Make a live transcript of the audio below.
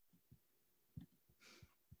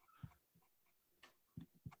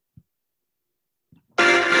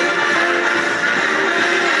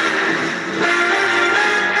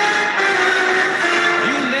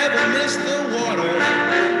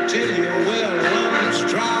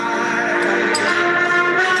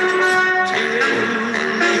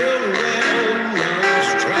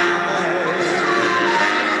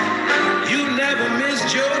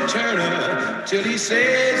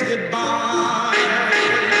says goodbye.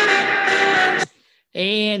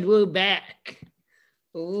 And we're back.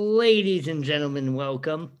 Ladies and gentlemen,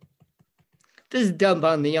 welcome. This is Dump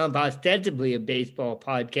on the Ump, ostensibly a baseball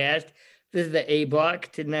podcast. This is the A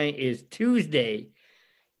Block. Tonight is Tuesday,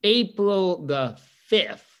 April the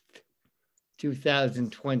 5th,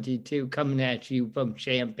 2022, coming at you from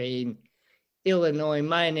Champaign, Illinois.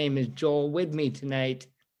 My name is Joel. With me tonight,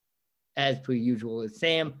 as per usual, is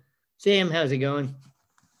Sam. Sam, how's it going?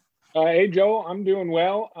 Hey, Joe, I'm doing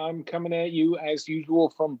well. I'm coming at you, as usual,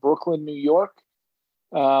 from Brooklyn, New York.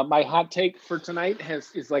 My hot take for tonight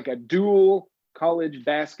is like a dual college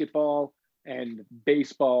basketball and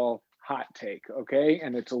baseball hot take, okay?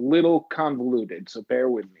 And it's a little convoluted, so bear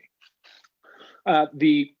with me.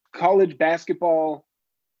 The college basketball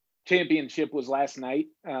championship was last night,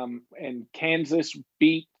 and Kansas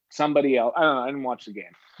beat somebody else. I don't know. I didn't watch the game.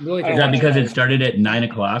 Is that because it started at 9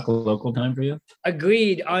 o'clock local time for you?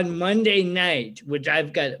 Agreed. On Monday night, which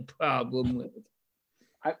I've got a problem with.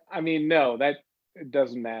 I mean, no, that it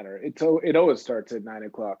doesn't matter. It always starts at 9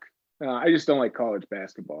 o'clock. I just don't like college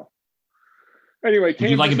basketball. Anyway, Would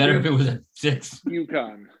you like it better if it was at 6?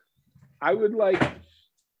 UConn. I would like.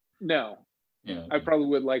 No. Yeah. Okay. I probably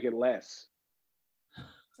would like it less.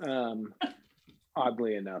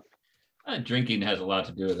 Oddly enough. Drinking has a lot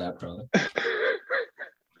to do with that, probably.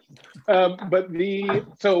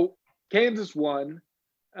 So Kansas won,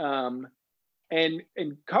 and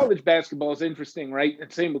college basketball is interesting, right?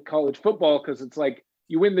 And same with college football, because it's like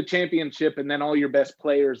you win the championship and then all your best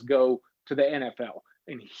players go to the NFL.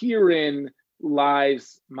 And herein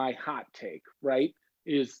lies my hot take, right?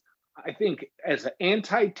 Is I think as an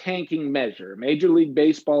anti-tanking measure, Major League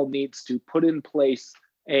Baseball needs to put in place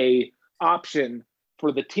a option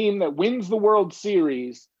for the team that wins the World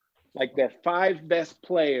Series, like their 5 best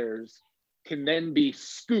players can then be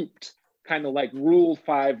scooped, kind of like Rule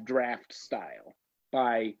 5 draft style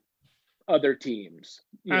by other teams,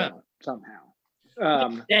 somehow.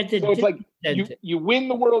 So it's like you win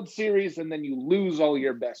the World Series and then you lose all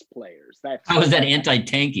your best players. How is that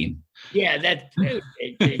anti-tanking? Yeah, that's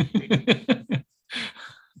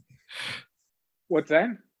What's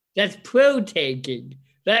that? That's pro-tanking.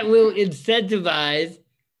 That will incentivize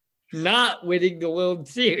not winning the World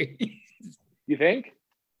Series. You think?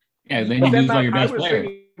 Yeah, then you lose all your best players. players.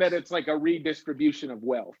 Thinking that it's like a redistribution of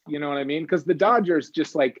wealth. You know what I mean? Because the Dodgers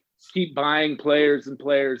just like keep buying players and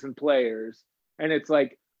players and players. And it's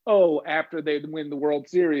like, oh, after they win the World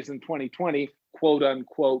Series in 2020, quote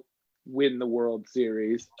unquote, win the World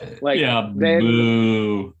Series. Like then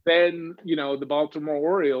the Baltimore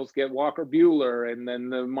Orioles get Walker Buehler, and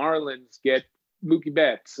then the Marlins get Mookie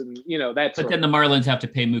Betts, and that's. But then the Marlins have to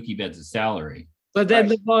pay Mookie Betts a salary. But then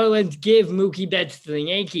the Marlins give Mookie Betts to the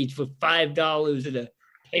Yankees for $5 and a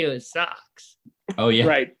pair of socks. Oh yeah,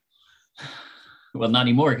 right. Well, not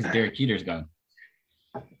anymore because Derek Jeter's gone.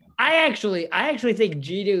 I actually think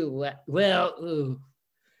Jeter.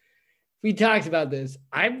 We talked about this.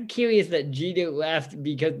 I'm curious that Jeter left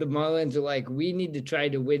because the Marlins are like, we need to try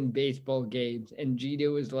to win baseball games, and Jeter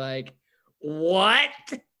was like, what?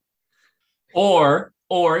 Or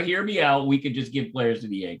hear me out. We could just give players to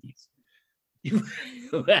the Yankees.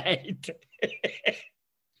 Right.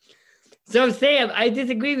 So Sam, I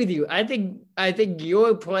disagree with you. I think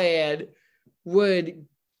your plan would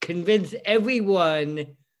convince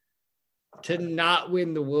everyone to not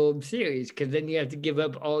win the World Series, because then you have to give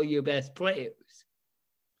up all your best players.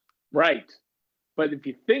 Right. But if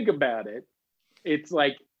you think about it, it's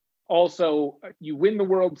like also you win the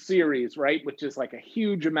World Series, right? Which is like a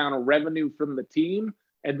huge amount of revenue from the team.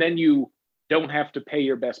 And then you don't have to pay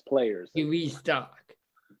your best players. You restock.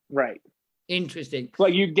 Right. Interesting. So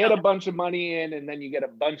you get a bunch of money in, and then you get a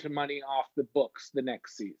bunch of money off the books the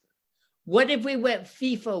next season. What if we went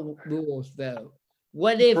FIFA rules though?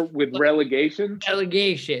 What if with relegation?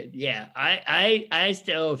 Relegation, yeah. I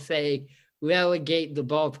still say relegate the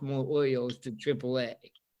Baltimore Orioles to AAA.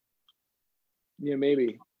 Yeah,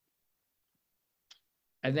 maybe.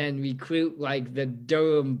 And then recruit like the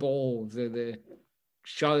Durham Bulls or the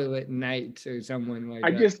Charlotte Knights or someone like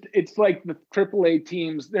that. It's like the AAA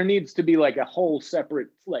teams, there needs to be like a whole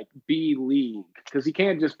separate like B league, because you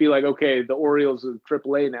can't just be like, okay, the Orioles are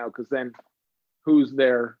AAA now, because then who's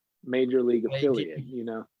their major league affiliate,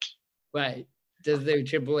 Right. Does their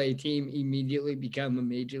AAA team immediately become a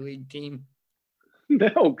major league team?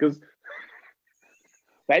 No, because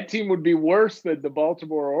that team would be worse than the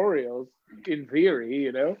Baltimore Orioles in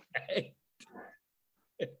theory,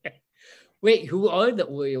 Wait, who are the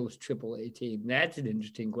Orioles AAA team? That's an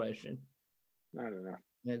interesting question. I don't know.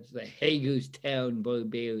 That's the Hagerstown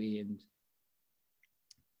Barbarians.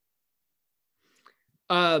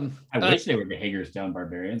 I wish they were the Hagerstown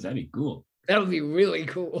Barbarians. That'd be cool. That would be really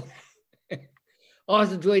cool.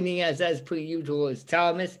 Also joining us as per usual is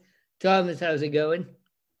Thomas. Thomas, how's it going?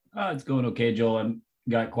 It's going okay, Joel. I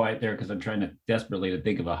got quiet there because I'm trying desperately to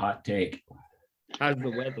think of a hot take. How's the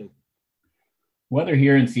weather? Weather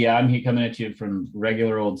here in Seattle, I'm here coming at you from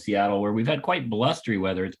regular old Seattle, where we've had quite blustery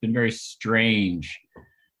weather. It's been very strange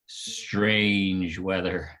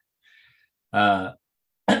weather. I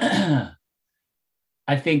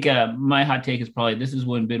think my hot take is probably this has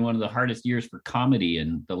been one of the hardest years for comedy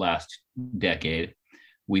in the last decade.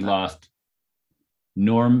 We lost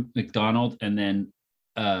Norm Macdonald, and then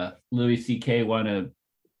Louis C.K. won a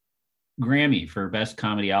Grammy for Best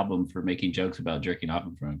Comedy Album for making jokes about jerking off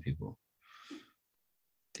in front of people.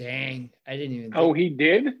 Dang, I didn't even. Oh, he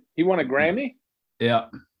did? He won a Grammy? Yeah.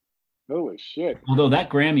 Holy shit. Although that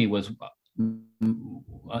Grammy was,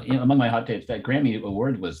 among my hot takes, that Grammy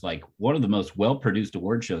award was like one of the most well-produced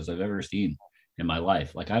award shows I've ever seen in my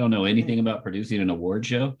life. Like, I don't know anything about producing an award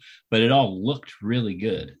show, but it all looked really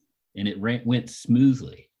good and it went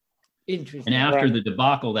smoothly. Interesting. And after the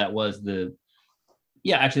debacle, that was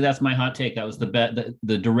actually, that's my hot take. That was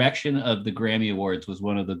the direction of the Grammy Awards was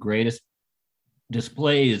one of the greatest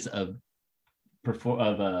displays of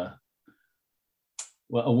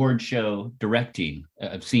award show directing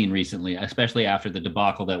I've seen recently, especially after the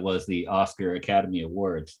debacle that was the Oscar Academy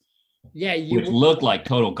Awards. Yeah, which looked like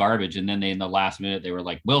total garbage. And then in the last minute, they were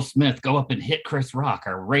like, Will Smith, go up and hit Chris Rock.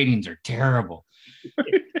 Our ratings are terrible.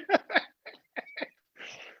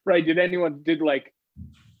 Right. Did like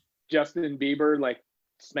Justin Bieber like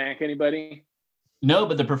smack anybody? No,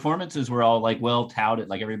 but the performances were all like well touted.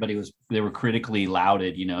 Like they were critically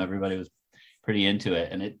lauded. Everybody was pretty into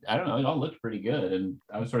it. And I don't know, it all looked pretty good. And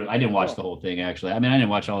I didn't watch the whole thing actually. I mean, I didn't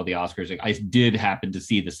watch all of the Oscars. I did happen to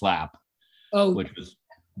see the slap, which was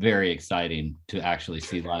very exciting to actually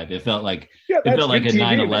see live. It felt like a TV,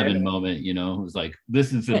 9/11 moment, It was like,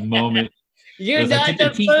 this is a moment. You're not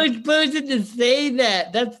the first person to say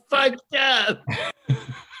that. That's fucked up.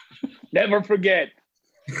 Never forget.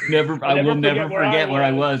 I will never forget where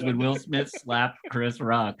I was when Will Smith slapped Chris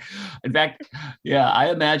Rock. In fact,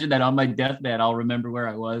 I imagine that on my deathbed, I'll remember where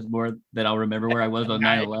I was more than I'll remember where I was on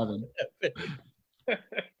 9/11.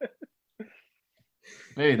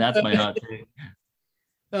 Maybe that's my hot take.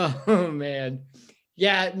 Oh, man.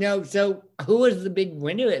 Yeah, no. So who was the big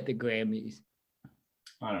winner at the Grammys?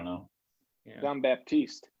 I don't know. Jean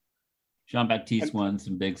Baptiste won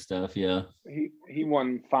some big stuff. Yeah. He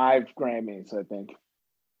won 5 Grammys, I think.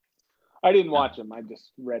 I didn't watch him. I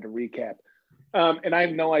just read a recap. And I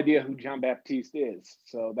have no idea who Jean Baptiste is.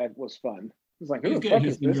 So that was fun. It was like, who the fuck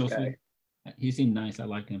is this guy? He seemed nice. I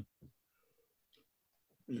liked him.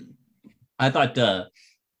 I thought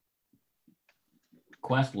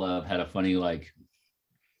Questlove had a funny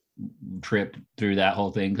trip through that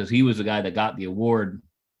whole thing because he was the guy that got the award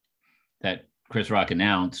that Chris Rock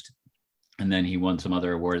announced, and then he won some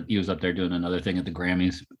other award. He was up there doing another thing at the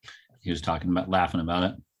Grammys. He was laughing about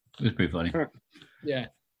it. It was pretty funny. Yeah.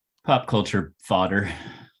 Pop culture fodder.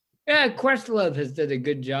 Yeah, Questlove has done a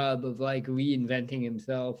good job of reinventing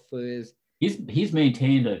himself for his. He's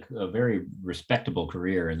maintained a very respectable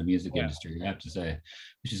career in the music industry, I have to say,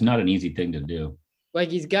 which is not an easy thing to do.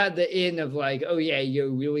 He's got the in of you're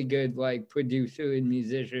a really good producer and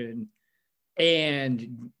musician,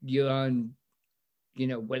 and you're on,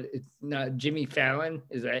 it's not Jimmy Fallon,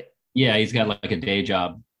 is that? Yeah, he's got a day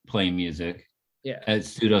job playing music. Yeah,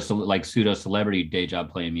 as pseudo celebrity day job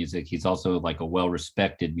playing music. He's also a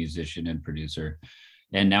well-respected musician and producer,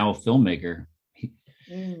 and now a filmmaker.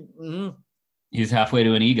 He's halfway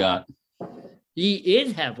to an EGOT. He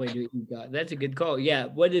is halfway to an EGOT. That's a good call. Yeah,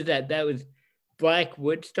 what is that? That was Black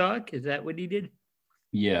Woodstock. Is that what he did?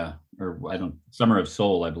 Yeah, or Summer of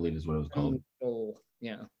Soul, I believe is what it was called. Soul.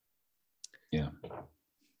 Yeah. Yeah.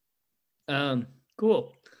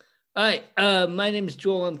 Cool. All right. My name is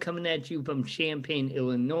Joel. I'm coming at you from Champaign,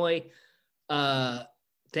 Illinois.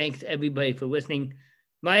 Thanks everybody for listening.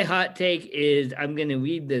 My hot take is I'm going to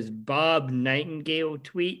read this Bob Nightingale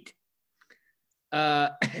tweet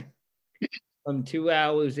from 2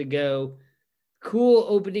 hours ago. Cool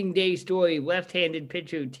opening day story. Left-handed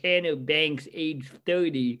pitcher Tanner Banks, age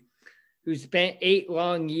 30, who spent 8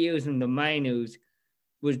 long years in the minors,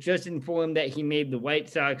 was just informed that he made the White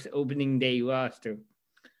Sox opening day roster.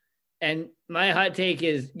 And my hot take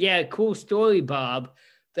is, cool story, Bob.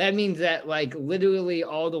 That means that literally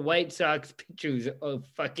all the White Sox pitchers are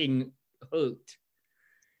fucking hurt.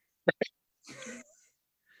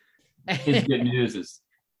 His good news is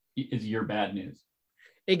your bad news.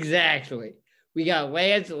 Exactly. We got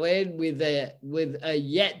Lance Lynn with a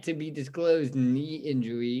yet to be disclosed knee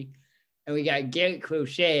injury, and we got Garrett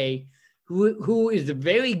Crochet, who is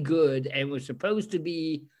very good and was supposed to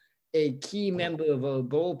be a key member of our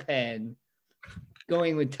bullpen,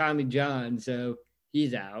 going with Tommy John. So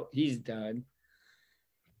he's out. He's done.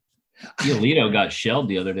 Giolito got shelled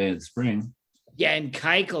the other day in the spring. Yeah, and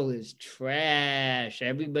Keuchel is trash.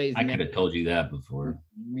 Everybody's I could have told you that before.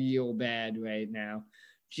 Real bad right now.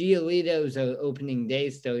 Giolito's an opening day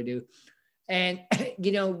starter. And,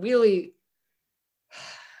 really,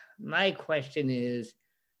 my question is,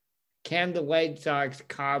 can the White Sox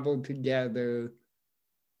cobble together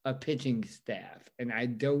a pitching staff? And I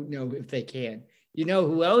don't know if they can. You know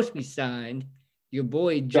who else we signed? Your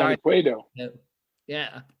boy, Johnny Cueto.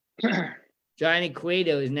 Yeah. Johnny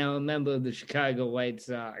Cueto is now a member of the Chicago White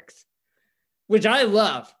Sox, which I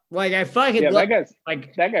love. Like, I fucking love.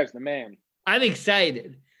 That guy's the man. I'm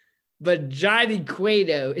excited. But Johnny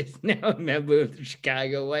Cueto is now a member of the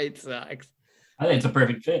Chicago White Sox. I think it's a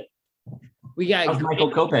perfect fit. We got How's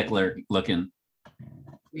Michael Kopech looking?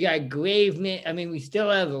 We got Graveman. I mean, we still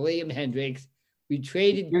have Liam Hendricks. We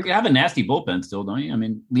traded. You have a nasty bullpen still, don't you? I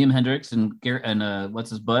mean, Liam Hendricks and what's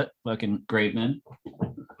his butt? Fucking Graveman.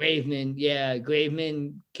 Yeah,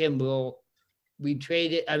 Graveman, Kimbrel. We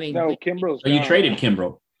traded. I mean, no, Kimbrel's. Oh, you traded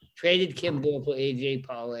Kimbrel. Traded Kimbrel for AJ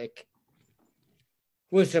Pollock.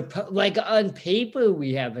 Like on paper,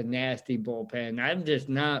 we have a nasty bullpen. I'm just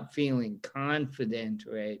not feeling confident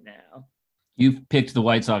right now. You've picked the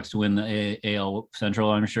White Sox to win the AL Central,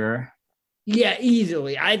 I'm sure. Yeah,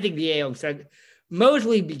 easily. I think the AL Central,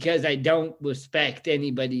 mostly because I don't respect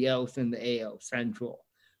anybody else in the AL Central.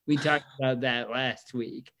 We talked about that last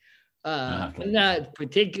week. I'm not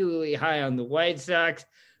particularly high on the White Sox,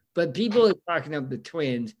 but people are talking up the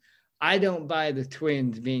Twins. I don't buy the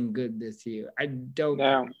Twins being good this year. I don't.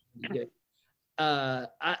 No.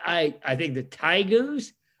 I think the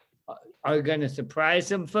Tigers are going to surprise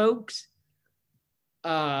some folks.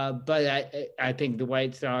 But I think the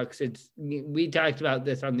White Sox, we talked about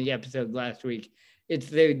this on the episode last week. It's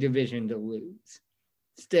their division to lose.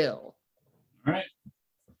 Still. All right.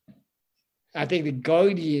 I think the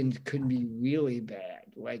Guardians could be really bad,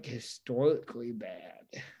 like historically bad.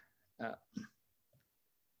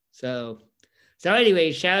 So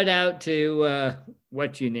anyway, shout out to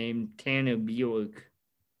what's your name, Tanner Bjork.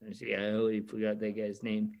 Let's see, I already forgot that guy's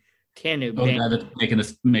name. Tanner. Oh, guy that's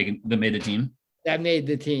that made the team. That made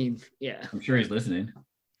the team. Yeah, I'm sure he's listening.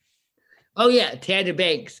 Oh yeah, Tanner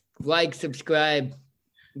Banks. Like, subscribe,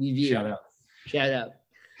 review. Shout out.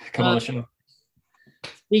 Come on the show.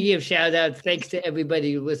 Speaking of shout outs, thanks to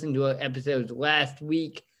everybody who listened to our episodes last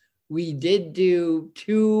week. We did do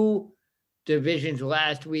 2 divisions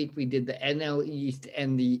last week. We did the NL East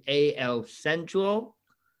and the AL Central.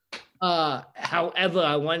 However,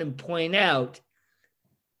 I want to point out,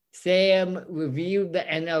 Sam reviewed the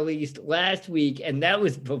NL East last week, and that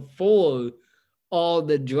was before all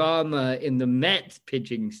the drama in the Mets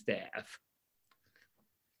pitching staff.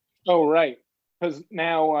 Oh, right. Because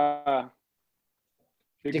now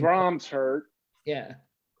DeGrom's hurt. Yeah.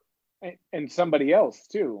 And somebody else,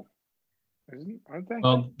 too. Aren't they?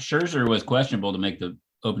 Well, Scherzer was questionable to make the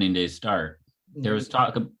opening day start. There was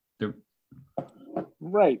talk of there.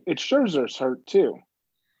 Right. It's Scherzer's hurt, too.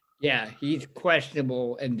 Yeah, he's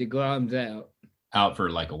questionable, and DeGrom's out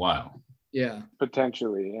for like a while. Yeah.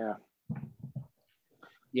 Potentially, yeah.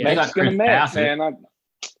 Yeah, they got Chris Bassett. Man.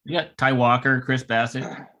 You got Ty Walker, Chris Bassett,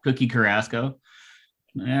 Cookie Carrasco.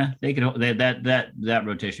 Yeah, they could. That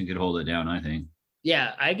rotation could hold it down, I think.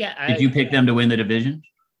 Yeah, Did you pick them to win the division?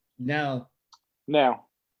 No.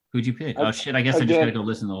 Who'd you pick? Oh shit! I guess I just gotta go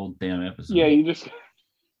listen to the whole damn episode. Yeah, you just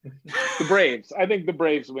the Braves. I think the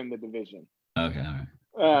Braves win the division. Okay, all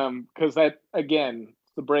right. Because that again,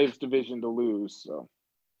 it's the Braves' division to lose. So.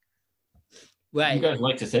 Right. You guys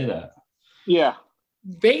like to say that. Yeah.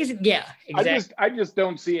 Basic, yeah, exactly. I just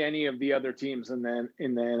don't see any of the other teams in the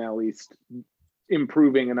NL East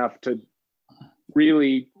improving enough to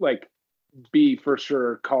really be for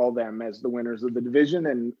sure call them as the winners of the division.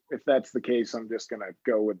 And if that's the case, I'm just gonna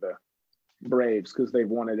go with the Braves because they've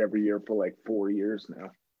won it every year for 4 years now.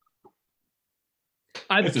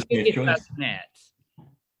 I'm curious about the Nats.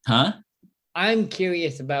 Huh? I'm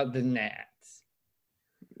curious about the Nats.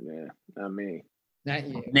 Yeah, not me. Not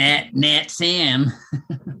you. Nat Sam.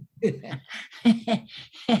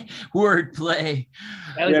 Wordplay.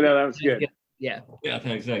 That was good. Yeah. Yeah,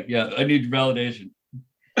 thanks. Yeah, I need validation.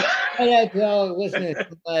 Shout out to all listeners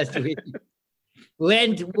from last week.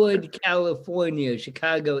 Brentwood, California,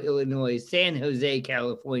 Chicago, Illinois, San Jose,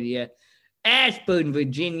 California, Ashburn,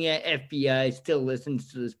 Virginia, FBI still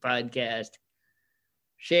listens to this podcast.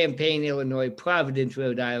 Champaign, Illinois, Providence,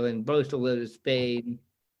 Rhode Island, Barcelona, Spain,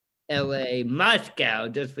 LA, Moscow,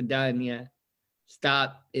 just for Danya.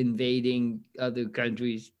 Stop invading other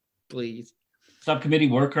countries, please. Stop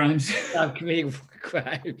committing war crimes. Stop committing war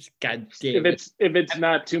crimes. God damn if it's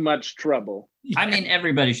not too much trouble. I mean,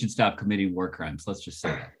 everybody should stop committing war crimes. Let's just say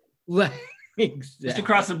that. Right. Exactly. Just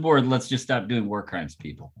across the board, let's just stop doing war crimes,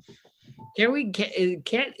 people.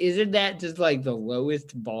 Isn't that just like the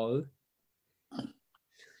lowest bar?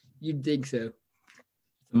 You'd think so.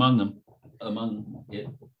 Among it.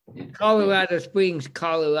 Colorado Springs,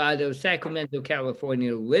 Colorado, Sacramento,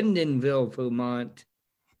 California, Lindenville, Vermont,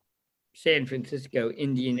 San Francisco,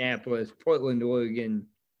 Indianapolis, Portland, Oregon,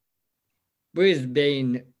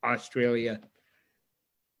 Brisbane, Australia.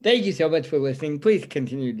 Thank you so much for listening. Please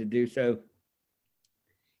continue to do so.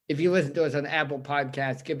 If you listen to us on Apple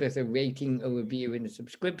Podcasts, give us a rating, a review, and a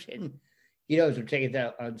subscription. You can also check us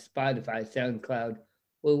out on Spotify, SoundCloud,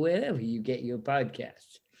 or wherever you get your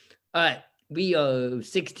podcasts. All right, we are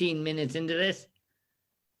 16 minutes into this.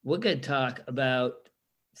 We're going to talk about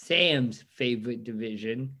Sam's favorite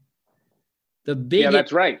division, the biggest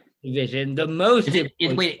that's right. division, the most.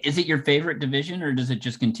 Is it your favorite division, or does it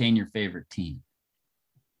just contain your favorite team?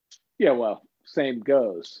 Yeah, well, same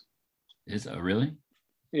goes. Is it really?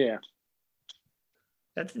 Yeah.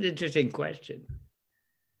 That's an interesting question.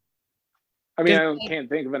 I mean, I can't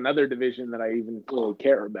think of another division that I even really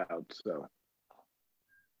care about. So,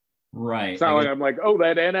 right. It's not like I'm like, oh,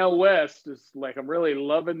 that NL West is like, I'm really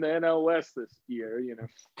loving the NL West this year, you know.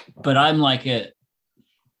 But I'm a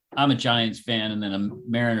Giants fan and then a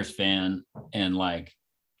Mariners fan, and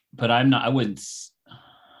but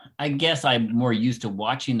I guess I'm more used to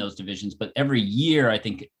watching those divisions, but every year I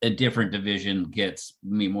think a different division gets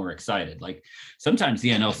me more excited. Like sometimes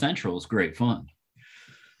the NL Central is great fun.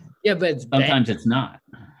 Yeah, but sometimes it's not.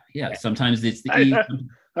 Yeah, sometimes it's the East.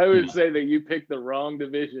 I would say that you picked the wrong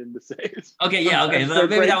division to say. Okay, yeah, okay. So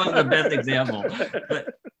maybe that was the best example.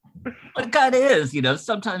 But it kind of is,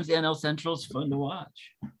 sometimes the NL Central is fun to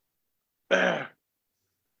watch. All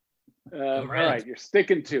right, you're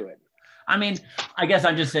sticking to it. I mean, I guess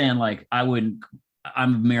I'm just saying, I'm a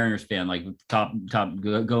Mariners fan, top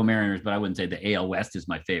go Mariners, but I wouldn't say the AL West is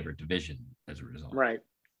my favorite division as a result. Right.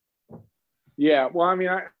 Yeah. Well, I mean,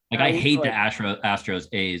 I hate the Astros,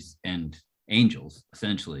 A's, and Angels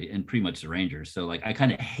essentially, and pretty much the Rangers. So I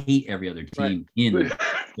kind of hate every other team in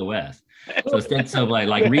the West. So instead,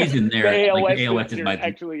 reason there, the AL West is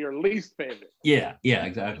actually your least favorite. Yeah,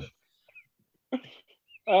 exactly.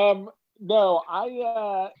 No,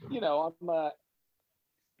 I'm a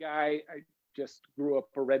guy. I just grew up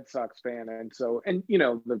a Red Sox fan, and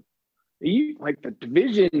the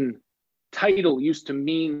division title used to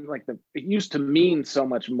mean so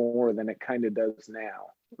much more than it kind of does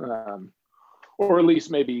now, or at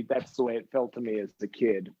least maybe that's the way it felt to me as a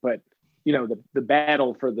kid. But the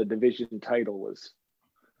battle for the division title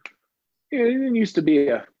it used to be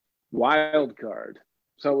a wild card,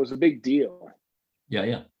 so it was a big deal.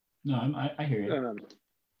 Yeah. No, I hear you.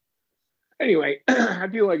 Anyway, I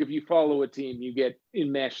feel like if you follow a team, you get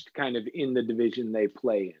enmeshed kind of in the division they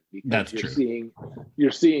play in. That's true.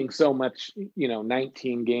 You're seeing so much,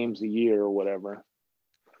 19 games a year or whatever.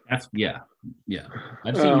 I've seen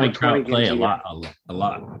Mike Trout play a lot.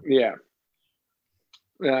 Yeah.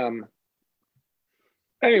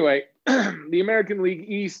 Anyway, the American League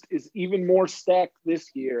East is even more stacked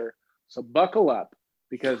this year, so buckle up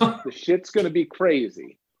because the shit's going to be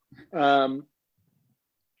crazy. The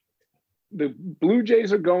Blue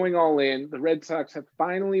Jays are going all in. The Red Sox have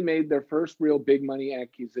finally made their first real big money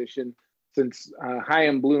acquisition since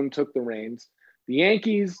Chaim Bloom took the reins. The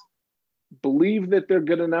Yankees believe that they're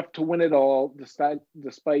good enough to win it all, despite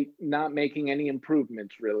not making any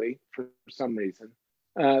improvements, really, for some reason.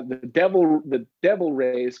 The Devil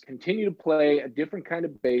Rays continue to play a different kind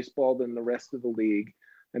of baseball than the rest of the league,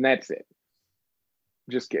 and that's it.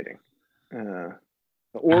 Just kidding. The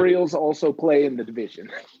Orioles also play in the division.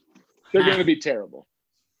 They're going to be terrible.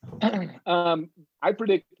 I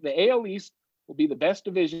predict the AL East will be the best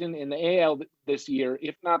division in the AL this year,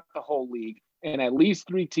 if not the whole league, and at least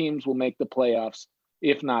 3 teams will make the playoffs,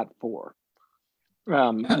 if not 4.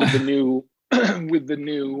 With the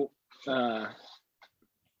new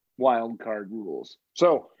wild card rules.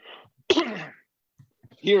 So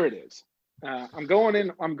here it is. I'm going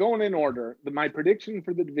in order. My prediction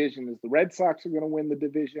for the division is the Red Sox are going to win the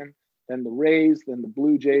division, then the Rays, then the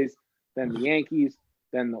Blue Jays, then the Yankees,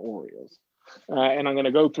 then the Orioles. And I'm going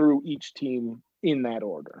to go through each team in that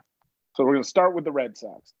order. So we're going to start with the Red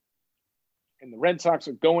Sox. And the Red Sox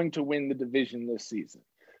are going to win the division this season.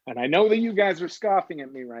 And I know that you guys are scoffing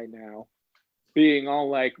at me right now, being all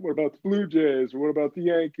like, what about the Blue Jays? Or what about the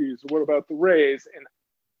Yankees? Or what about the Rays? And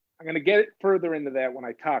I'm going to get further into that when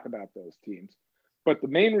I talk about those teams. But the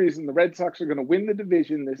main reason the Red Sox are going to win the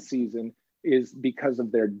division this season is because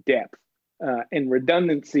of their depth and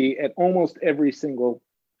redundancy at almost every single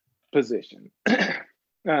position.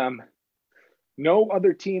 No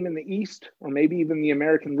other team in the East, or maybe even the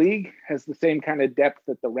American League, has the same kind of depth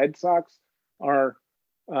that the Red Sox are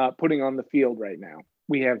putting on the field right now.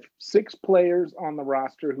 We have 6 players on the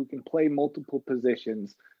roster who can play multiple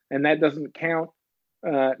positions, and that doesn't count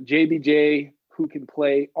JBJ, who can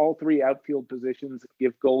play all 3 outfield positions,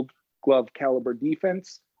 give Gold Glove caliber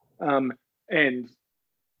defense. And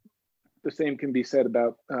the same can be said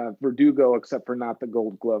about Verdugo, except for not the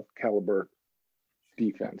Gold Glove caliber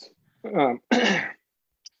defense. We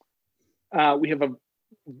have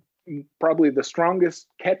probably the strongest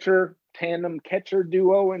tandem catcher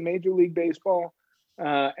duo in Major League Baseball.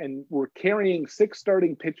 And we're carrying 6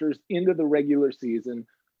 starting pitchers into the regular season,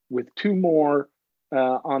 with 2 more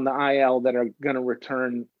on the IL that are going to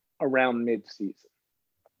return around mid-season.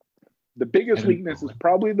 The biggest weakness is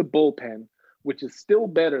probably the bullpen, which is still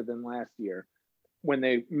better than last year when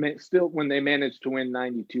they managed to win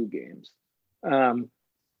 92 games.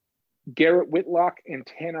 Garrett Whitlock and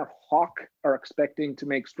Tanner Houck are expecting to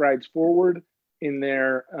make strides forward in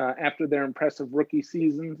their after their impressive rookie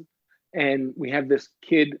seasons. And we have this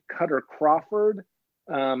kid, Cutter Crawford,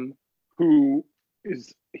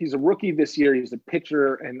 he's a rookie this year. He's a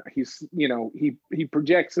pitcher, and he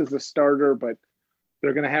projects as a starter, but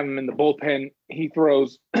they're going to have him in the bullpen. He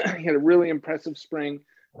had a really impressive spring,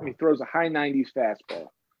 and he throws a high 90s fastball.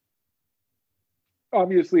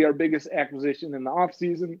 Obviously, our biggest acquisition in the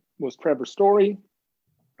offseason was Trevor Story,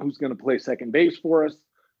 who's going to play second base for us,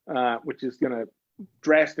 which is going to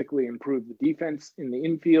drastically improve the defense in the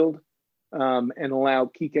infield. And allow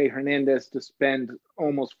Kike Hernandez to spend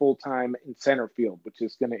almost full time in center field, which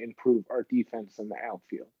is going to improve our defense in the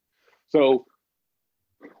outfield. So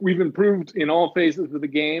we've improved in all phases of the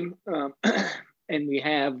game, and we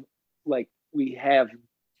have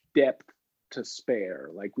depth to spare.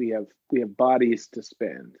 Like we have bodies to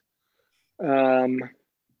spend. And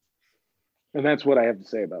that's what I have to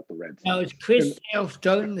say about the Red Sox. Now, is Chris Sale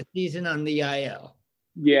starting the season on the IL?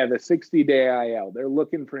 Yeah, the 60-day IL. They're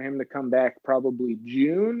looking for him to come back probably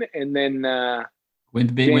June, and then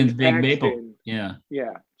wins Big Maple. Yeah,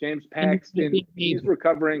 James Paxton. He's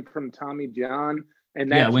recovering from Tommy John,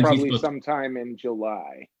 and that's probably sometime in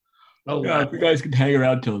July. Oh, yeah, you guys can hang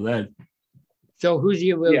around till then. So who's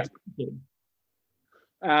your real team?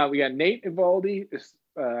 We got Nate Eovaldi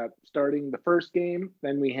starting the first game.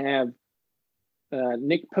 Then we have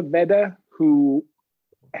Nick Pivetta, who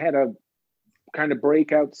had a kind of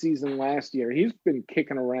breakout season last year. He's been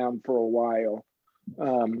kicking around for a while,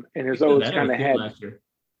 and has always kind of had.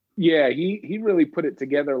 Yeah, he really put it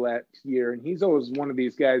together last year, and he's always one of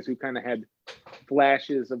these guys who kind of had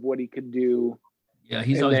flashes of what he could do. Yeah,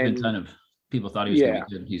 he's always been kind of, people thought he was going to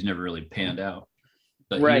be good. He's never really panned out.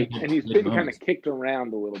 But right, and he's been kind of kicked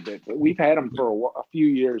around a little bit, but we've had him for a few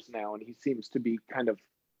years now, and he seems to be kind of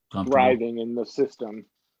thriving in the system.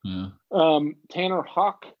 Yeah. Tanner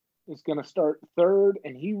Houck is going to start third,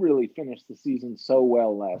 and he really finished the season so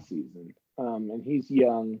well last season. And he's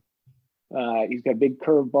young. He's got a big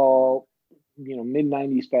curveball,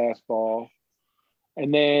 mid-90s fastball.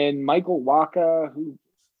 And then Michael Wacha, who,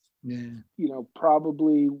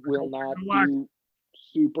 probably will not do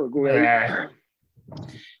super great. Yeah.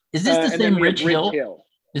 Is this the same Rich Hill?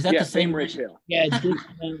 Is that the same Rich Hill? Yeah,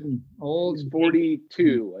 old. He's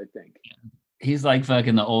 42, I think. He's like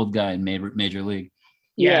fucking the old guy in Major League.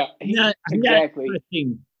 Yeah, exactly.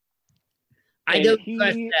 I don't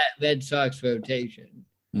trust that Red Sox rotation.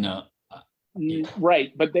 No.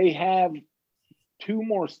 Right, but they have 2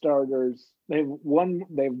 more starters. They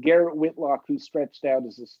have Garrett Whitlock, who's stretched out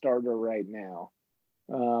as a starter right now.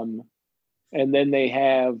 And then they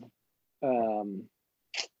have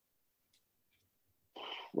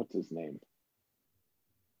what's his name?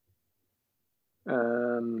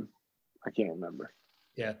 I can't remember.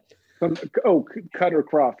 Yeah. Cutter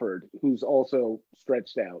Crawford, who's also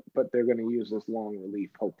stretched out, but they're going to use this long relief,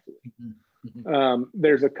 hopefully. Mm-hmm.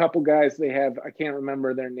 There's a couple guys they have, I can't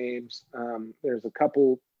remember their names. There's a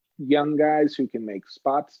couple young guys who can make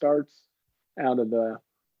spot starts out of the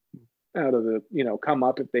come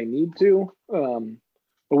up if they need to.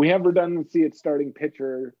 But we have redundancy at starting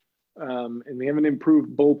pitcher, and we have an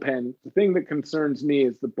improved bullpen. The thing that concerns me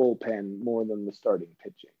is the bullpen more than the starting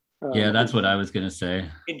pitching. Yeah, that's what I was going to say.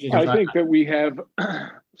 I think that we have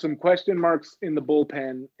some question marks in the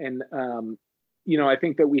bullpen, and I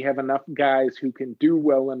think that we have enough guys who can do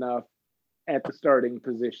well enough at the starting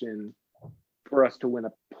position for us to win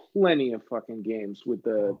a plenty of fucking games with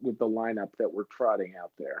the lineup that we're trotting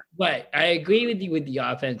out there. But I agree with you with the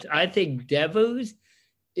offense. I think Devers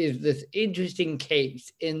is this interesting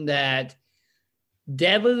case in that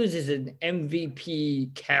Devers is an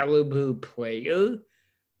MVP caliber player,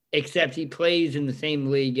 except he plays in the same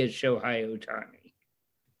league as Shohei Ohtani.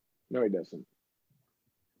 No, he doesn't.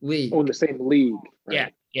 League. Oh, in the same league.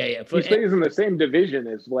 Right? Yeah. He stays in the same division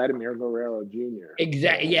as Vladimir Guerrero Jr.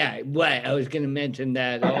 Exactly. Yeah. Right. I was going to mention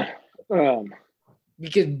that.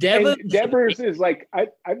 Because Devers is like, I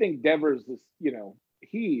think Devers is,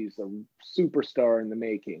 he's a superstar in the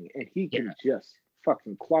making, and he can just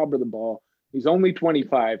fucking clobber the ball. He's only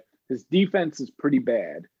 25. His defense is pretty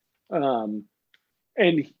bad. And,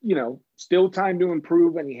 still time to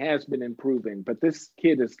improve, and he has been improving. But this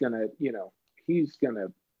kid is going to, he's going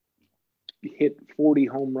to hit 40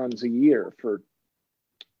 home runs a year for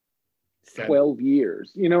 12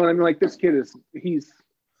 years. You know what I mean? Like, this kid he's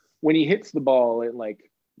when he hits the ball,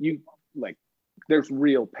 there's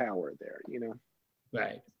real power there,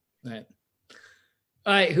 Right. All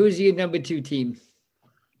right, who's your number 2 team?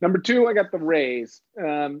 Number 2, I got the Rays.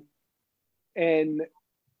 And all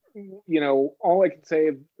I can say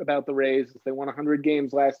about the Rays is they won 100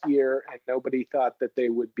 games last year, and nobody thought that they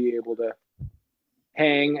would be able to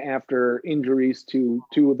hang after injuries to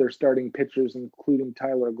 2 of their starting pitchers, including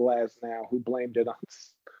Tyler Glasnow, who blamed it on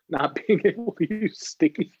not being able to use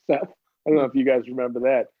sticky stuff. I don't know if you guys remember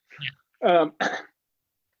that.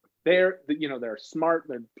 They're smart.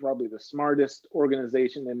 They're probably the smartest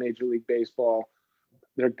organization in Major League Baseball.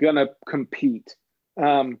 They're gonna compete.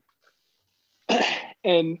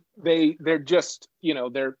 And they're just,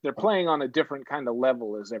 they're playing on a different kind of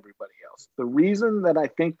level as everybody else. The reason that I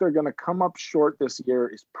think they're going to come up short this year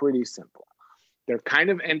is pretty simple. They're kind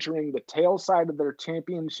of entering the tail side of their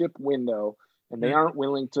championship window, and they aren't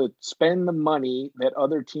willing to spend the money that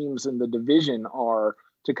other teams in the division are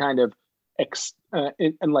to kind of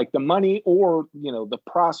and like the money or, the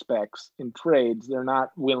prospects in trades. They're not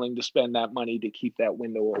willing to spend that money to keep that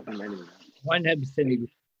window open anymore. 100%.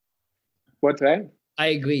 What's that? I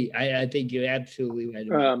agree. I think you're absolutely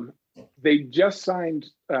right. They just signed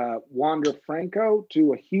Wander Franco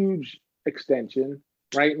to a huge extension,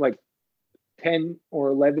 right? Like 10 or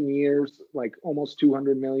 11 years, like almost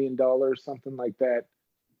 $200 million, something like that.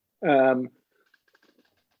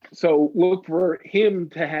 So look for him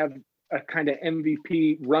to have a kind of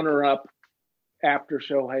MVP runner-up after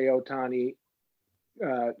Shohei Ohtani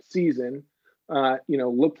season.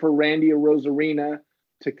 Look for Randy Arozarena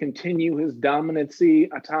to continue his dominancy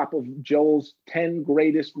atop of Joel's 10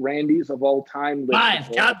 greatest Randys of all time.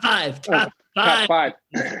 Top five.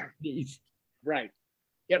 Right.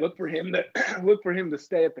 Yeah. Look for him to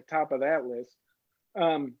stay at the top of that list.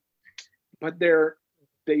 But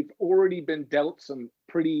they've already been dealt some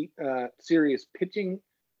pretty serious pitching.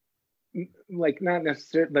 Like, not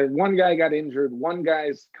necessarily. One guy got injured. One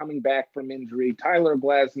guy's coming back from injury. Tyler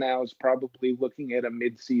Glasnow is probably looking at a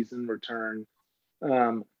mid-season return.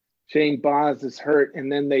 Shane Baz is hurt,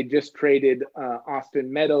 and then they just traded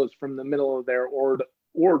Austin Meadows from the middle of their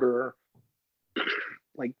order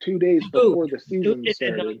like 2 days before the season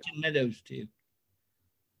started. Austin Meadows too.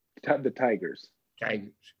 The Tigers.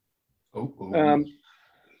 Oh.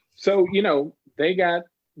 So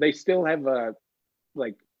they still have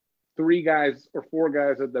like 3 guys or 4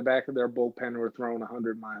 guys at the back of their bullpen who are throwing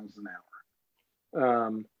 100 miles an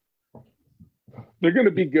hour. They're going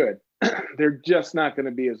to be good. They're just not going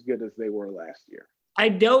to be as good as they were last year. I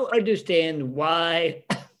don't understand why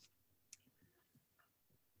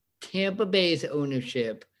Tampa Bay's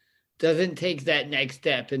ownership doesn't take that next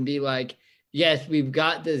step and be like, yes, we've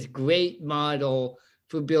got this great model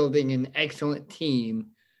for building an excellent team,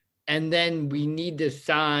 and then we need to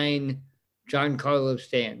sign Giancarlo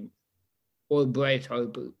Stanton or Bryce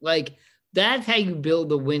Harper. Like, that's how you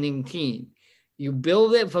build a winning team. You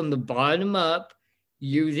build it from the bottom up,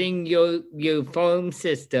 using your farm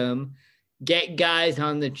system, get guys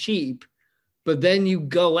on the cheap, but then you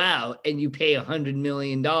go out and you pay $100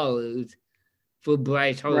 million for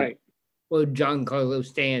Bryce Harper or Giancarlo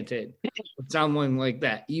Stanton or someone like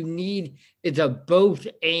that. It's a both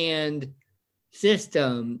and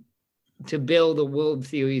system to build a World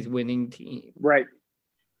Series winning team. Right,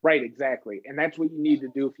 exactly. And that's what you need to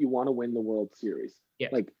do if you want to win the World Series. Yeah.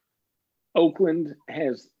 Like, Oakland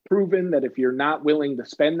has proven that if you're not willing to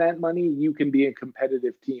spend that money, you can be a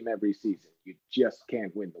competitive team every season. You just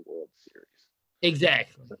can't win the World Series.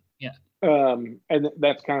 Exactly. Yeah. And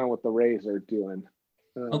that's kind of what the Rays are doing.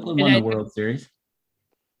 Oakland won the World Series.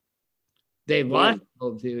 They lost the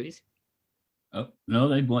World Series. Oh no,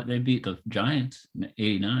 they beat the Giants in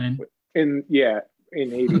 '89. in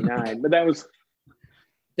 89. But that was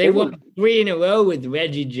They They won were- 3 in a row with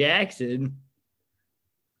Reggie Jackson.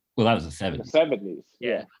 Well, that was the in the 70s. 70s.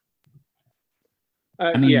 Yeah.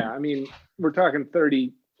 I mean, we're talking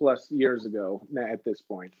 30 plus years ago at this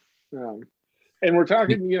point. And we're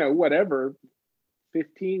talking, whatever,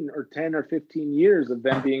 15 or 10 or 15 years of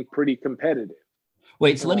them being pretty competitive.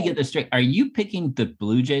 Wait, so let me get this straight. Are you picking the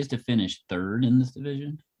Blue Jays to finish third in this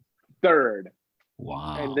division? Third.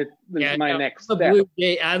 Wow. And this is my next I'm step.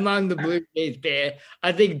 I'm on the Blue Jays band.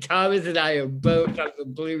 I think Thomas and I are both on the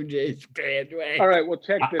Blue Jays bandwagon. All right, well,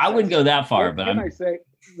 check this I out. wouldn't go that far, What but can I say?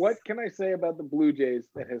 What can I say about the Blue Jays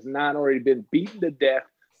that has not already been beaten to death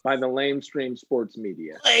by the lamestream sports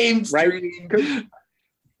media? Right? Because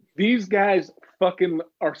these guys fucking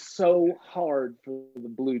are so hard for the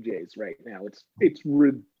Blue Jays right now. It's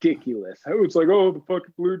ridiculous. It's like, oh, the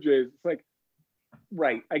fucking Blue Jays. It's like,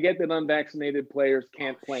 right. I get that unvaccinated players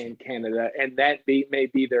can't play in Canada, and that may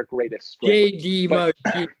be their greatest strength. JD But-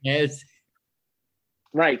 Martinez.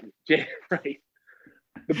 Right. Right.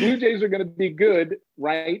 The Blue Jays are going to be good,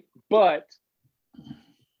 right? But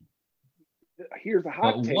here's a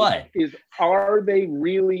hot But take: what? are they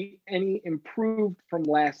really any improved from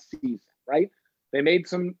last season? Right? They made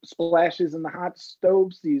some splashes in the hot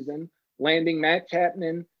stove season, landing Matt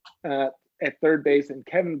Chapman at third base and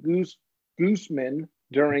Kevin Gooseman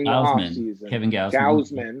during the offseason. Kevin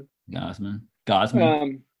Gausman.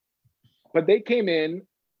 Gosman. But they came in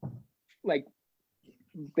like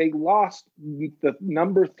they lost the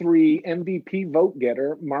number 3 MVP vote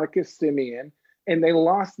getter, Marcus Semien, and they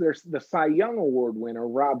lost the Cy Young Award winner,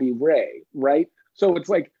 Robbie Ray, right? So it's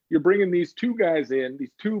like you're bringing these two guys in,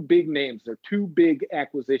 these two big names. They're two big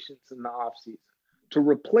acquisitions in the offseason to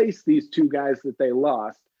replace these two guys that they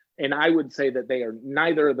lost. And I would say that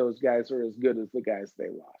neither of those guys are as good as the guys they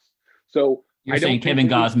lost. So You're I don't saying think Kevin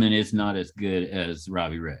that Gausman is not as good as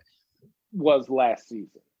Robbie Ray. was last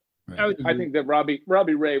season. Right? I think that Robbie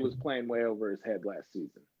Ray was playing way over his head last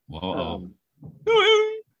season. Whoa.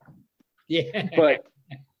 Yeah. But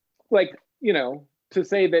like, to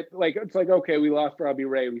say that like it's like, okay, we lost Robbie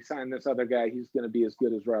Ray, we signed this other guy, he's going to be as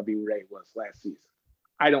good as Robbie Ray was last season.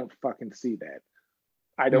 I don't fucking see that.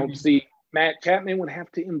 I don't see Matt Chapman would have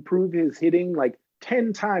to improve his hitting like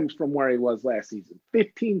 10 times from where he was last season,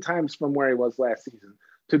 15 times from where he was last season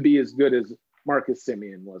to be as good as Marcus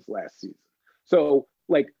Semien was last season. So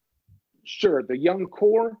like, sure, the young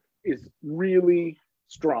core is really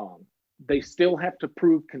strong. They still have to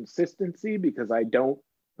prove consistency because I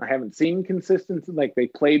haven't seen consistency. Like they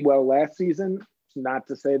played well last season. It's not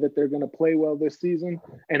to say that they're going to play well this season.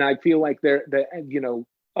 And I feel like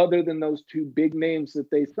other than those two big names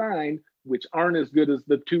that they signed, which aren't as good as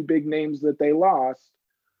the two big names that they lost,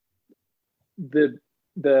 the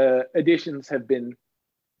additions have been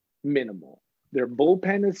minimal. Their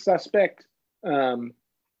bullpen is suspect.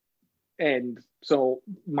 And so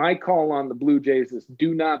my call on the Blue Jays is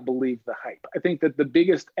do not believe the hype. I think that the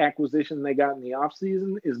biggest acquisition they got in the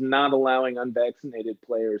offseason is not allowing unvaccinated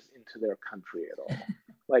players into their country at all.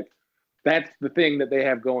 Like that's the thing that they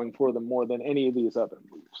have going for them more than any of these other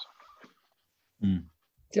moves.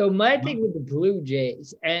 So my thing with the Blue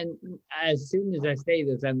Jays, and as soon as I say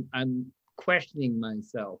this, I'm questioning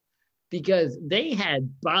myself because they had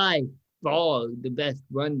by far the best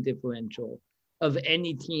run differential of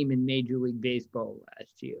any team in Major League Baseball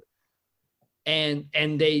last year. And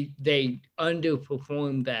they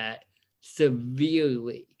underperformed that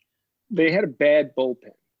severely. They had a bad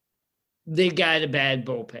bullpen. They got a bad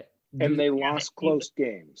bullpen. And they lost close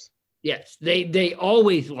games. Yes, they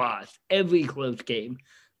always lost every close game.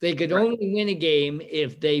 They could only win a game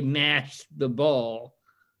if they matched the ball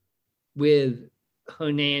with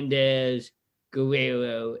Hernandez,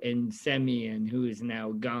 Guerrero, and Semien, who is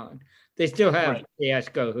now gone. They still have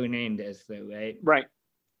Teoscar Hernandez, though, right? Right.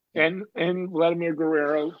 And Vladimir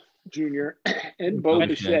Guerrero Jr. and Bo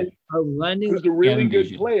Bichette, who's a really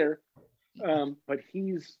good player, but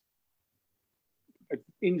he's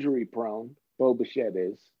injury prone. Bo Bichette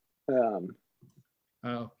is.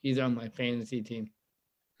 He's on my fantasy team.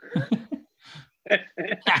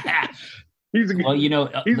 He's a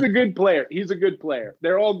good player. He's a good player.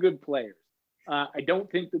 They're all good players. I don't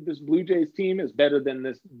think that this Blue Jays team is better than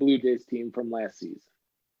this Blue Jays team from last season.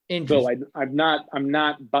 So I'm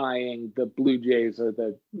not buying the Blue Jays or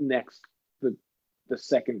the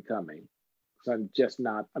second coming. So I'm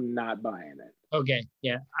not buying it. Okay,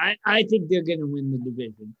 yeah, I think they're gonna win the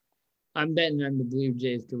division. I'm betting on the Blue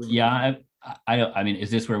Jays to win. Yeah, I don't. I mean,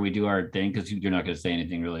 is this where we do our thing? Because you're not going to say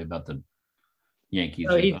anything really about the Yankees.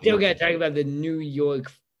 Oh, he's still got to talk about the New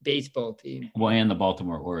York baseball team. Well, and the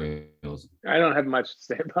Baltimore Orioles. I don't have much to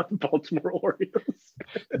say about the Baltimore Orioles.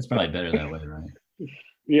 It's probably better that way, right?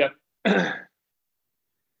 Yeah.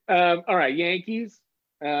 All right, Yankees.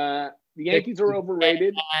 The Yankees are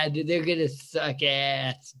overrated. They're gonna suck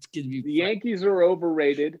ass. It's gonna be The Yankees are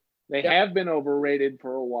overrated. They have been overrated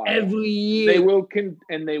for a while. every year. They will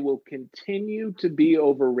continue to be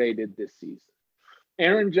overrated this season.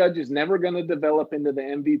 Aaron Judge is never going to develop into the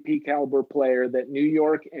MVP caliber player that New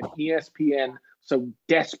York and ESPN so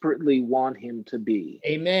desperately want him to be.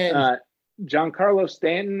 Amen. Giancarlo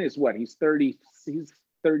Stanton is what? He's 30. He's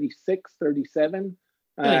 36, 37.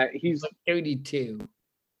 He's 32.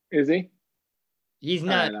 Is he? He's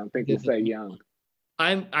not. I don't think he's that young.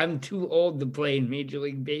 I'm too old to play in Major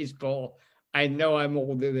League Baseball. I know I'm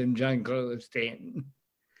older than Giancarlo Stanton.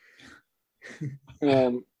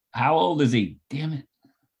 How old is he? Damn it.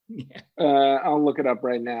 Yeah. I'll look it up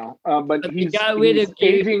right now. But he's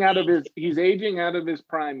aging out of his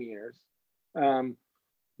prime years.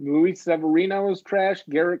 Luis Severino is trash.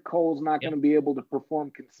 Garrett Cole's not going to be able to perform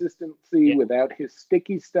consistency without his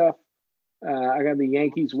sticky stuff. I got the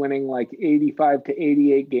Yankees winning like 85 to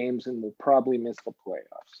 88 games and will probably miss the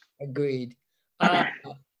playoffs. Agreed.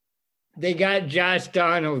 They got Josh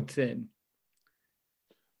Donaldson.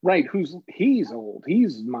 Right. He's old.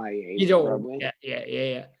 He's my age. He's old. Probably.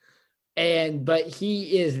 Yeah. But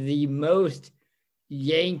he is the most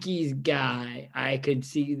Yankees guy I could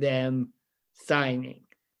see them signing.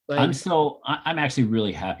 Like, I'm actually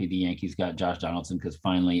really happy the Yankees got Josh Donaldson because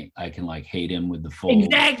finally I can like hate him with the full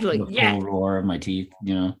full roar of my teeth,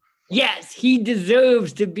 you know. Yes, he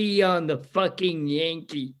deserves to be on the fucking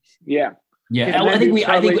Yankees. Yeah. Yeah, I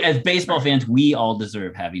think as baseball fans, we all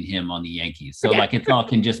deserve having him on the Yankees. So like it's all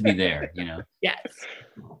can just be there, you know. Yes.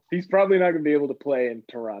 He's probably not going to be able to play in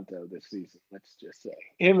Toronto this season. Let's just say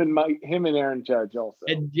him and Aaron Judge also,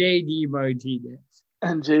 and JD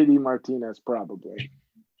Martinez probably.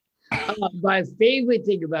 My favorite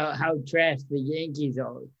thing about how trash the Yankees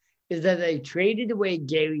are is that they traded away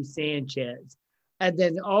Gary Sanchez, and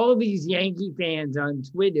then all these Yankee fans on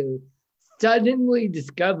Twitter suddenly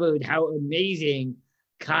discovered how amazing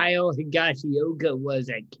Kyle Higashioka was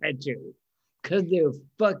at catcher because they're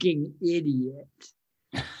fucking idiots.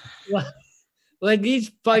 Like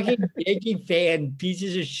these fucking Yankee fan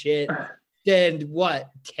pieces of shit spend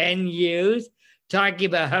 10 years talking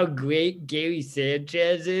about how great Gary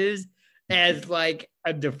Sanchez is as like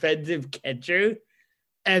a defensive catcher,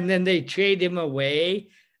 and then they trade him away,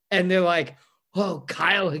 and they're like, "Oh,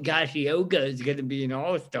 Kyle Higashioka is going to be an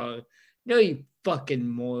all-star." No, you fucking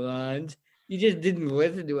morons! You just didn't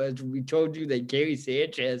listen to us when we told you that Gary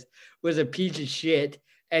Sanchez was a piece of shit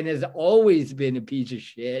and has always been a piece of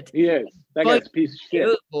shit. He is. That guy's a piece of shit.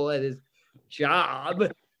 Terrible at his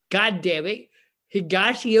job. God damn it.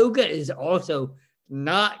 Higashioka is also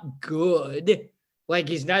not good. Like,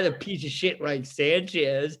 he's not a piece of shit like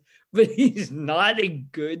Sanchez, but he's not a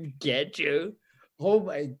good catcher. Oh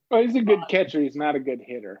my God. Well, he's a good catcher. He's not a good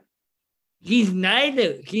hitter. He's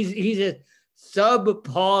neither. He's a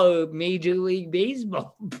subpar Major League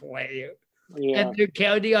Baseball player. Yeah. And they're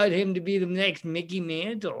counting on him to be the next Mickey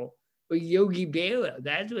Mantle or Yogi Berra.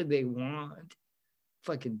 That's what they want.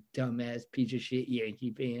 Fucking dumbass piece of shit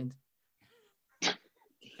Yankee fans.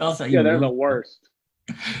 Also, they're the worst.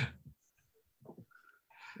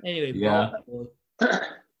 Anyway, yeah. Yeah,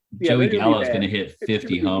 Joey Gallo's going to hit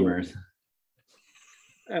 50 homers.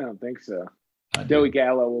 I don't think so. Joey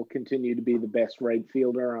Gallo will continue to be the best right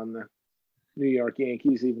fielder on the New York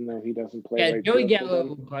Yankees, even though he doesn't play. Yeah, right Joey field Gallo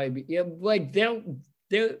will probably be. Yeah, like they're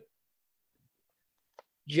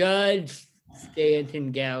Judge,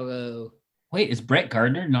 Stanton, Gallo. Wait, is Brett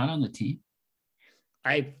Gardner not on the team?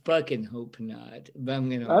 I fucking hope not. But I'm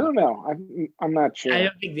gonna. I don't know. I'm not sure. I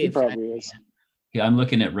don't think he probably is. Yeah, I'm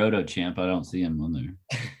looking at RotoChamp. I don't see him on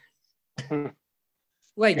there.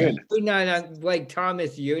 Like you're not on, like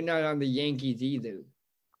Thomas. You're not on the Yankees either.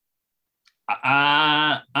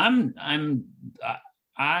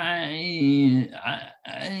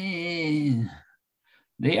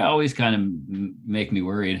 They always kind of make me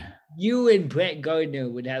worried. You and Brett Gardner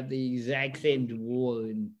would have the exact same war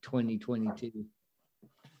in 2022.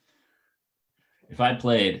 If I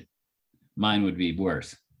played, mine would be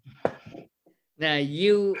worse. Now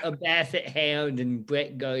you, a Basset Hound, and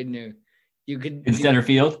Brett Gardner, you could in center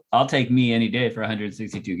field. I'll take me any day for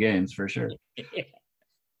 162 games for sure.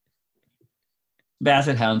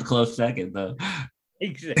 Basset Hound close second though.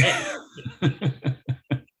 Exactly.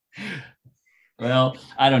 Well,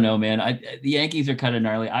 I don't know, man. The Yankees are kind of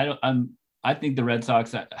gnarly. I think the Red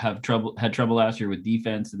Sox had trouble last year with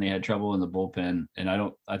defense, and they had trouble in the bullpen. And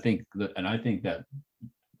I think that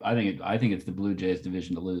I think it's the Blue Jays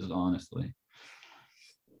division to lose, honestly.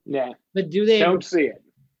 Yeah. But do they Don't see it.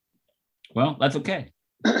 Well, that's okay.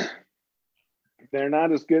 They're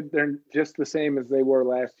not as good. They're just the same as they were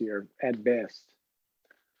last year at best.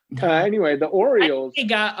 Anyway, the Orioles.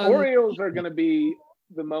 Orioles are going to be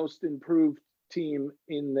the most improved team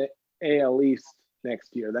in the AL East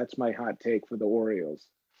next year. That's my hot take for the Orioles.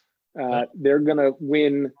 They're going to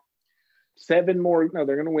win 10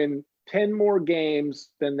 more games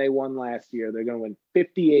than they won last year. They're going to win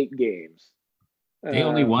 58 games. They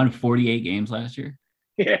only won 48 games last year.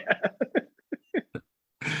 Yeah.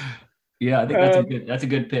 Yeah, I think that's a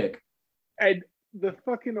good pick. And the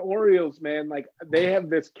fucking Orioles, man, like they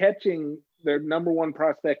have this catching, their number one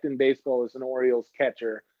prospect in baseball is an Orioles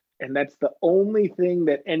catcher. And that's the only thing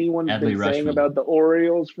that anyone's Adley been saying Rutschman. about the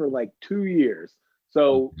Orioles for like 2 years.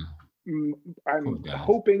 So I'm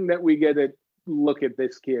hoping that we get a look at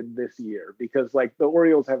this kid this year, because like the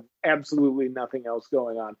Orioles have absolutely nothing else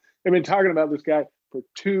going on. They've been talking about this guy for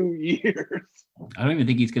 2 years. I don't even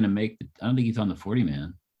think he's going to I don't think he's on the 40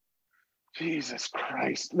 man. Jesus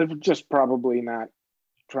Christ. They're just probably not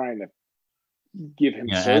trying to give him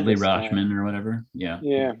Adley Rutschman or whatever. Yeah.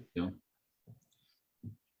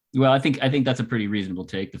 Well, I think that's a pretty reasonable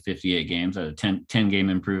take, the 58 games, a 10 game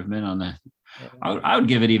improvement on that. I would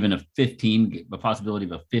give it even a possibility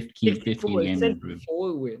of a 15 game improvement.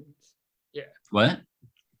 4 wins. Yeah. What?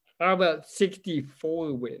 How about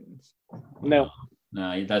 64 wins? No,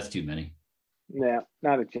 that's too many. Yeah,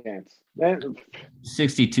 not a chance.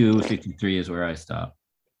 62, 63 is where I stop.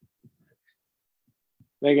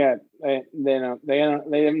 They haven't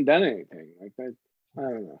done anything like that. I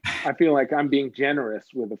don't know. I feel like I'm being generous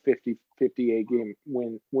with a 58 game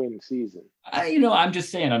win season. I'm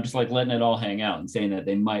just saying, I'm just like letting it all hang out and saying that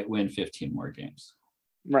they might win 15 more games.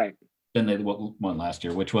 Right. Than they won last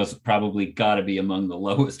year, which was probably got to be among the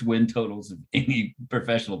lowest win totals of any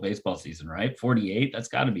professional baseball season, right? 48. That's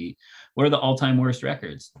got to be. What are the all-time worst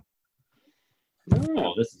records?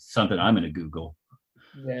 Oh, this is something I'm going to Google.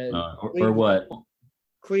 Or what?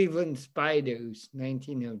 Cleveland Spiders,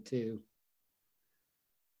 1902.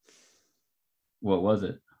 What was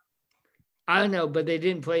it? I don't know, but they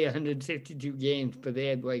didn't play 162 games, but they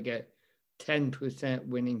had like a 10%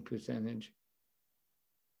 winning percentage.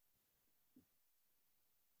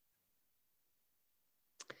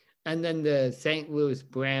 And then the St. Louis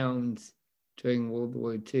Browns during World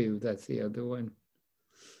War II, that's the other one.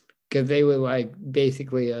 Because they were like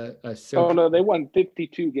basically a Oh, no, they won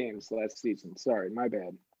 52 games last season. Sorry, my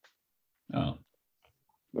bad. Oh.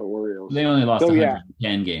 The Orioles. They only lost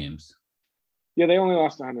 110 games. Yeah, they only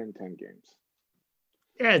lost 110 games.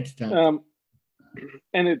 Yeah, it's done.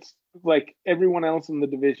 And it's like everyone else in the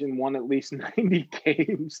division won at least 90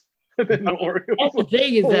 games. Then the Orioles That's the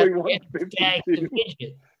thing is that won 52.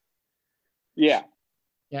 division. Yeah.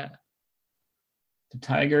 The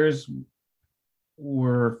Tigers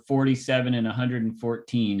were 47 and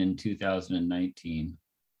 114 in 2019.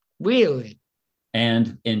 Really?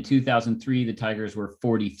 And in 2003, the Tigers were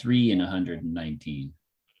 43 and 119.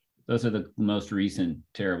 Those are the most recent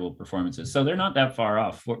terrible performances. So they're not that far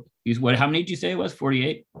off. How many did you say it was?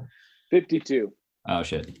 48? 52. Oh,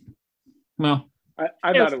 shit. Well,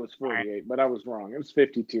 I thought it was 48, but I was wrong. It was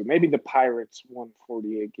 52. Maybe the Pirates won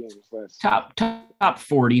 48 games last. Top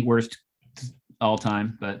 40 worst all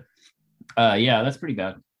time, but yeah, that's pretty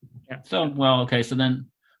bad. Yeah. So okay. So then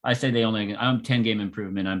I say I'm 10 game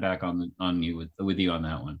improvement. I'm back on you with you on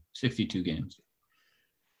that one. 62 games.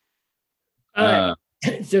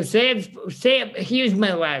 So Sam, here's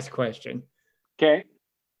my last question. Okay.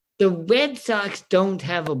 The Red Sox don't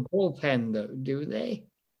have a bullpen though, do they?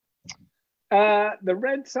 The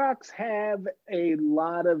Red Sox have a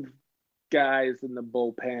lot of guys in the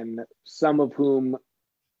bullpen, some of whom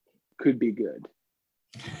could be good.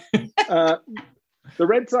 The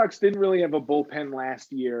Red Sox didn't really have a bullpen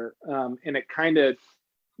last year, and it kind of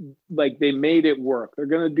like they made it work. They're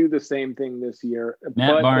going to do the same thing this year.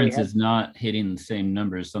 Matt Barnes is not hitting the same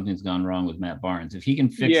numbers. Something's gone wrong with Matt Barnes. If he can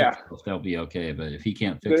fix himself, they'll be okay. But if he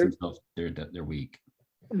can't fix himself, they're weak.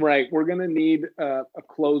 Right, we're gonna need a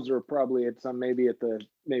closer probably at maybe at the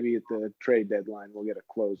trade deadline we'll get a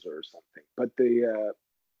closer or something. But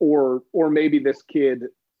or maybe this kid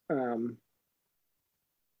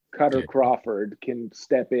Cutter Crawford can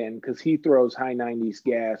step in because he throws high 90s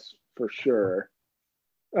gas for sure.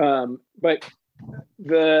 But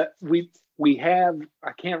we have,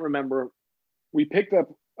 I can't remember, we picked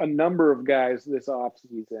up a number of guys this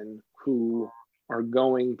offseason who are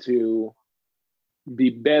going to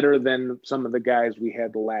be better than some of the guys we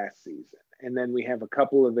had last season. And then we have a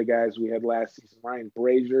couple of the guys we had last season. Ryan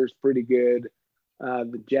Brazier's pretty good.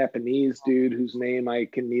 the Japanese dude whose name I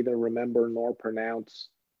can neither remember nor pronounce.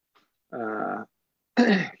 Hirokazu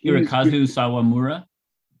Sawamura.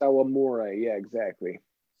 Sawamura, yeah, exactly.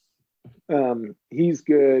 He's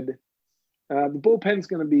good. The bullpen's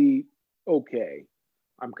going to be okay.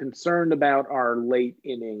 I'm concerned about our late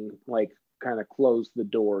inning, like kind of close the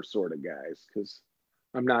door sort of guys, because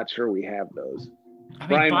I'm not sure we have those. I mean,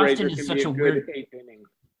 Brian Boston Brazier is can such be a a good weird eighth inning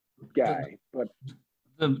guy, but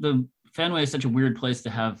the Fenway is such a weird place to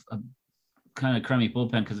have a kind of crummy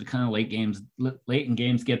bullpen because it kind of late in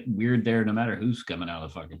games get weird there no matter who's coming out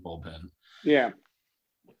of the fucking bullpen. yeah,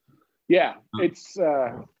 it's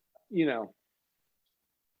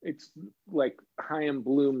it's like Chaim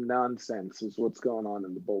Bloom nonsense is what's going on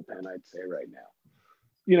in the bullpen, I'd say right now.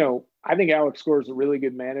 I think Alex Score is a really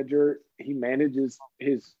good manager. He manages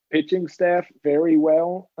his pitching staff very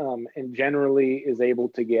well, and generally is able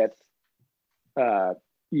to get,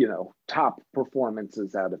 top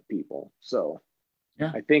performances out of people. So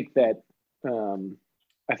yeah. I think that the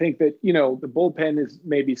bullpen is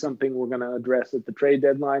maybe something we're going to address at the trade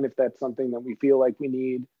deadline if that's something that we feel like we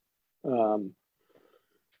need. I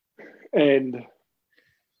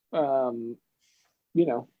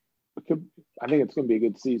think it's going to be a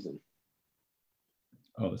good season.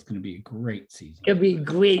 Oh, it's going to be a great season. It'll be a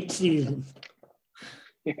great season.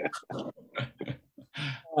 Yeah. All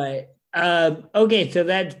right. Okay, so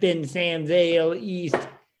that's been Sam's AL East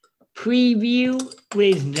preview.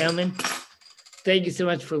 Ladies and gentlemen, thank you so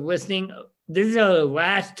much for listening. This is our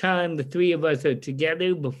last time the three of us are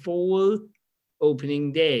together before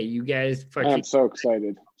opening day. You guys I'm so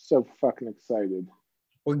excited. So fucking excited.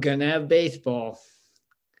 We're gonna have baseball.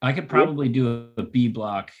 I could probably do a B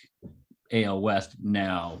block AL West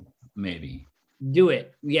now, maybe. Do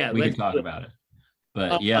it. Yeah. We could talk about it.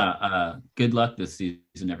 But good luck this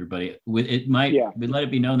season, everybody. We let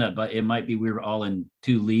it be known that, but it might be we're all in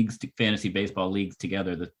two leagues, fantasy baseball leagues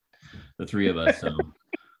together, the three of us. So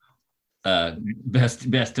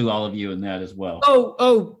best to all of you in that as well.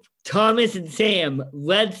 Oh, Thomas and Sam,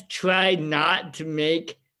 let's try not to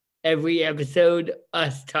make every episode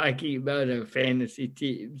us talking about our fantasy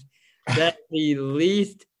teams. That's the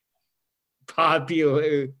least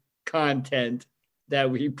popular content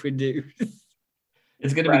that we produce.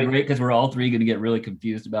 It's going to be great because we're all three going to get really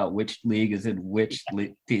confused about which league is in which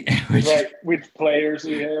league. Which players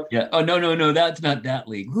we have. Yeah. Oh, no, that's not that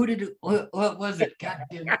league. What was it? God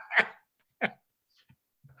damn it.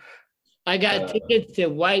 I got tickets to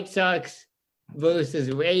White Sox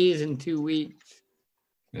versus Rays in 2 weeks.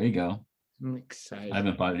 There you go. I'm excited. I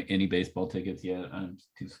haven't bought any baseball tickets yet. I'm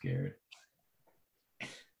too scared.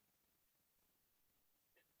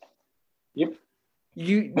 Yep.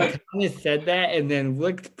 Thomas said that and then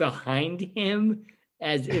looked behind him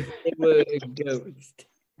as if it were a ghost.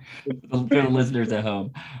 For the listeners at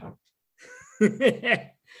home. All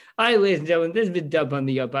right, ladies and gentlemen, this has been Dump on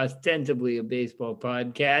the Up, ostensibly a baseball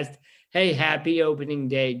podcast. Hey, happy opening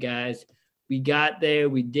day, guys. We got there.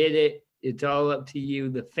 We did it. It's all up to you,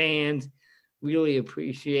 the fans. Really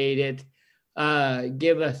appreciate it.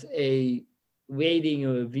 Give us a rating,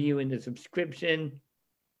 a review, and a subscription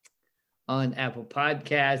on Apple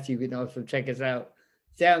Podcasts. You can also check us out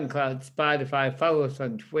SoundCloud, Spotify. Follow us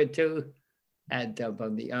on Twitter at Dump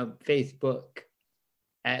on the Ump, Facebook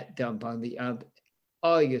at Dump on the Ump,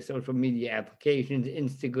 all your social media applications,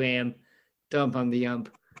 Instagram, Dump on the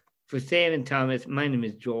Ump. For Sam and Thomas, my name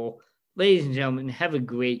is Joel. Ladies and gentlemen, have a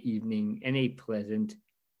great evening and a pleasant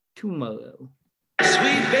tomorrow.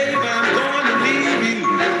 Sweet baby, I'm going